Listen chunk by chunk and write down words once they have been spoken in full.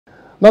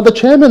Now, the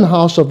Chairman,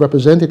 House of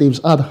Representatives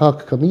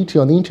Ad-Hoc Committee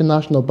on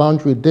International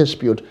Boundary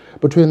Dispute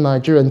between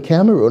Nigeria and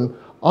Cameroon,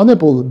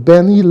 Honorable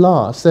Benni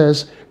Lar,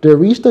 says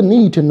there is the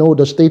need to know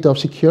the state of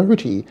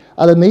security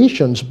at the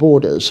nation's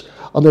borders.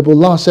 Honorable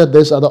Lar said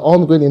this at the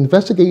ongoing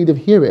investigative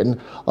hearing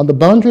on the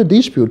boundary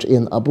dispute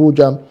in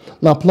Abuja.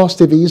 Now, Plus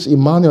TV's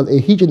Emmanuel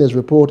Ehijine's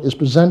report is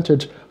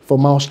presented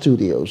from our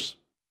studios.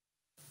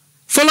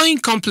 Following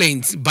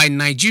complaints by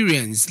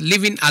Nigerians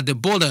living at the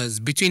borders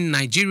between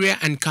Nigeria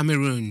and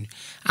Cameroon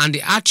and the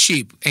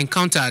hardship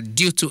encountered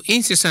due to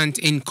incessant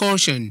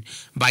incursion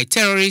by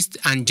terrorists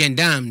and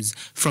gendarmes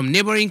from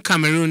neighboring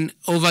Cameroon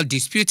over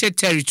disputed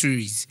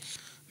territories,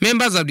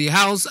 members of the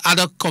House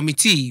Ad-Hoc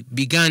Committee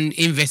began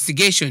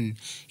investigation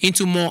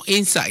into more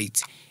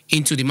insight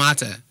into the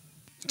matter.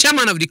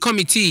 Chairman of the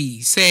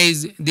committee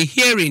says the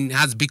hearing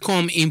has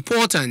become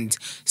important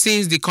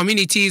since the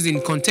communities in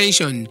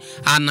contention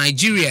are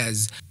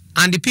Nigerians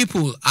and the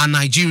people are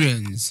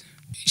Nigerians.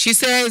 She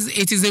says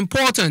it is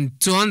important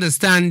to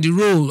understand the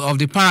role of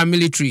the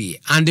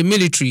paramilitary and the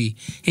military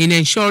in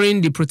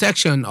ensuring the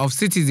protection of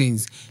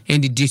citizens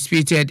in the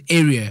disputed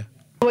area.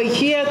 We're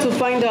here to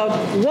find out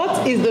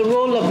what is the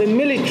role of the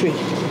military.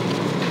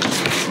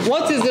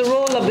 What is the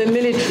role of the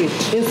military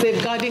in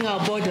safeguarding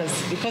our borders?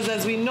 Because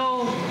as we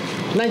know,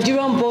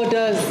 Nigerian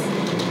borders,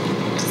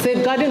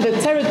 safeguarding the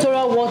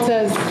territorial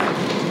waters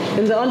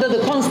under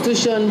the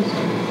Constitution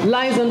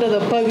lies under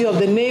the purview of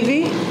the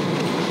Navy.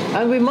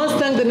 And we must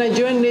thank the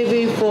Nigerian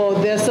Navy for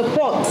their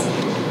support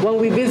when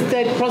we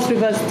visited Cross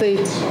River State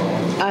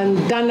and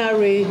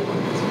Danare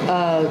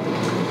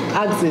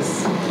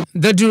axis.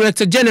 The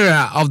Director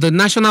General of the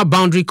National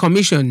Boundary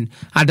Commission,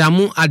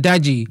 Adamu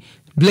Adaji,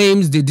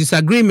 blames the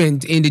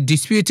disagreement in the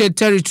disputed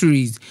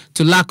territories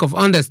to lack of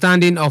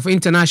understanding of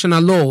international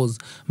laws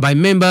by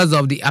members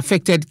of the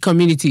affected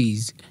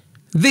communities.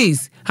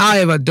 This,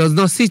 however, does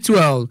not sit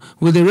well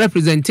with the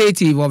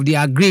representative of the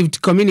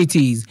aggrieved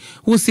communities,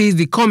 who sees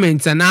the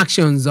comments and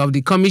actions of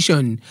the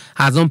Commission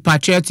as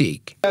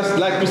unpatriotic.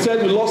 Like we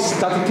said, we lost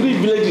 33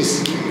 villages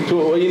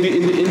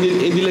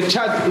in the Lake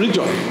Chad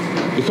region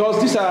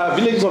because these are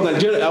villages of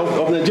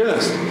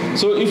Nigerians.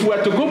 So if we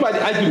were to go by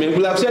the argument,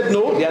 we'll have said,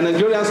 no, they are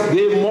Nigerians,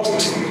 they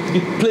must be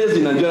placed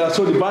in Nigeria,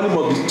 so the boundary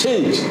must be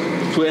changed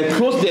to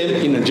enclose them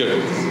in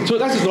Nigeria. So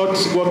that is not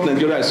what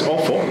Nigeria is all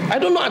for. I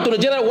don't know, Attorney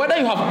General, whether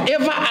you have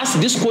ever asked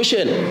this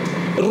question,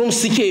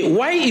 Rumsike,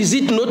 why is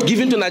it not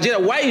given to Nigeria?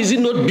 Why is it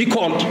not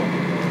beaconed?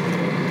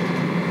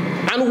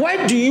 And why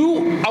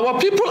our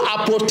people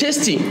are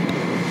protesting?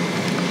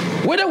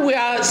 Whether we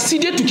are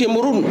ceded to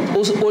Cameroon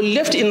or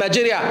left in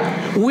Nigeria,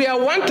 we are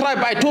one tribe.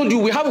 I told you,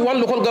 we have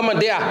one local government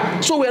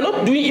there. So we are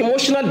not doing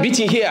emotional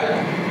beating here.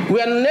 We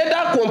are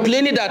neither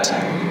complaining that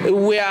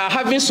we are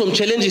having some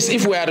challenges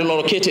if we are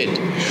relocated.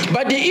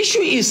 But the issue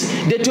is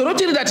the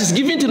territory that is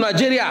given to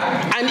Nigeria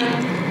and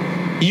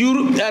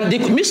the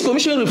Mixed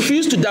Commission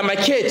refused to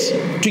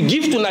demarcate, to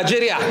give to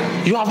Nigeria.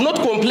 You have not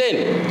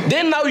complained.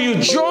 Then now you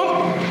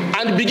jump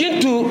and begin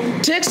to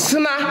take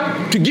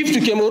Sena to give to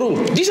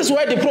Cameroon. This is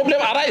why the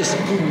problem arises.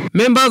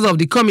 Members of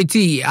the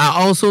committee are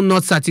also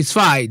not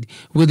satisfied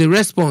with the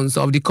response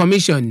of the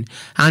Commission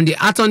and the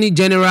Attorney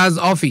General's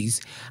office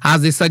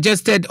as they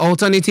suggested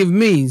alternative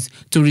means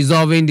to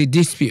resolving the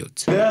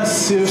dispute. There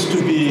seems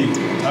to be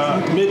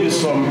maybe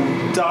some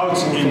doubt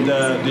in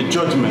the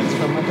judgment,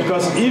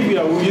 because if you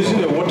are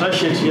using a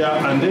watershed here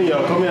and then you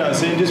are coming and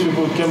saying these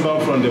people came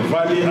down from the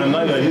valley and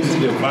now you are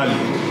using the valley,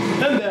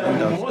 then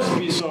there must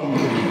be some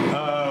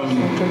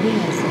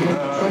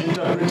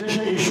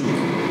interpretation issue.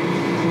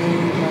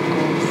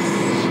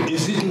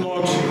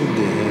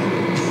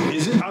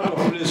 Is it out of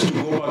place to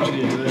go back to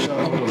the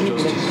International Court of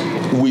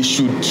Justice? We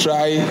should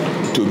try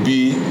to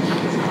be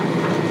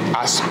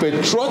as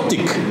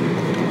patriotic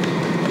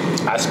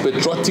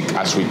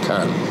as we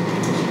can.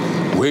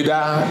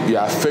 Whether you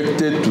are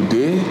affected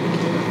today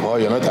or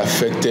you're not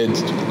affected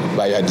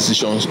by your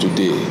decisions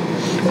today.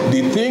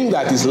 The thing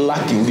that is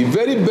lacking, the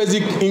very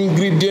basic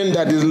ingredient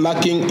that is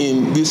lacking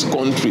in this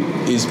country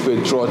is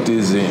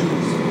patriotism.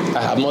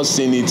 I have not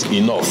seen it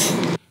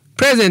enough.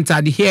 Present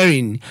at the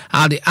hearing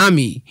are the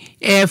Army,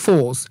 Air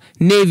Force,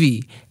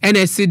 Navy,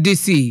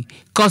 NSCDC,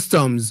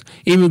 Customs,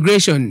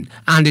 Immigration,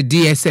 and the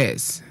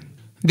DSS.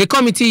 The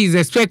committee is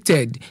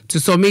expected to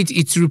submit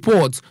its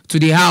report to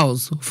the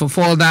House for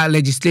further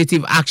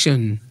legislative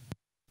action.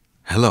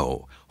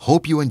 Hello,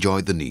 hope you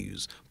enjoyed the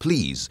news.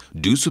 Please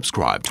do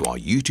subscribe to our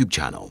YouTube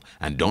channel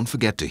and don't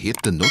forget to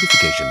hit the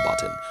notification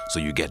button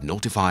so you get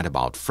notified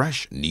about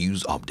fresh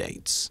news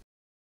updates.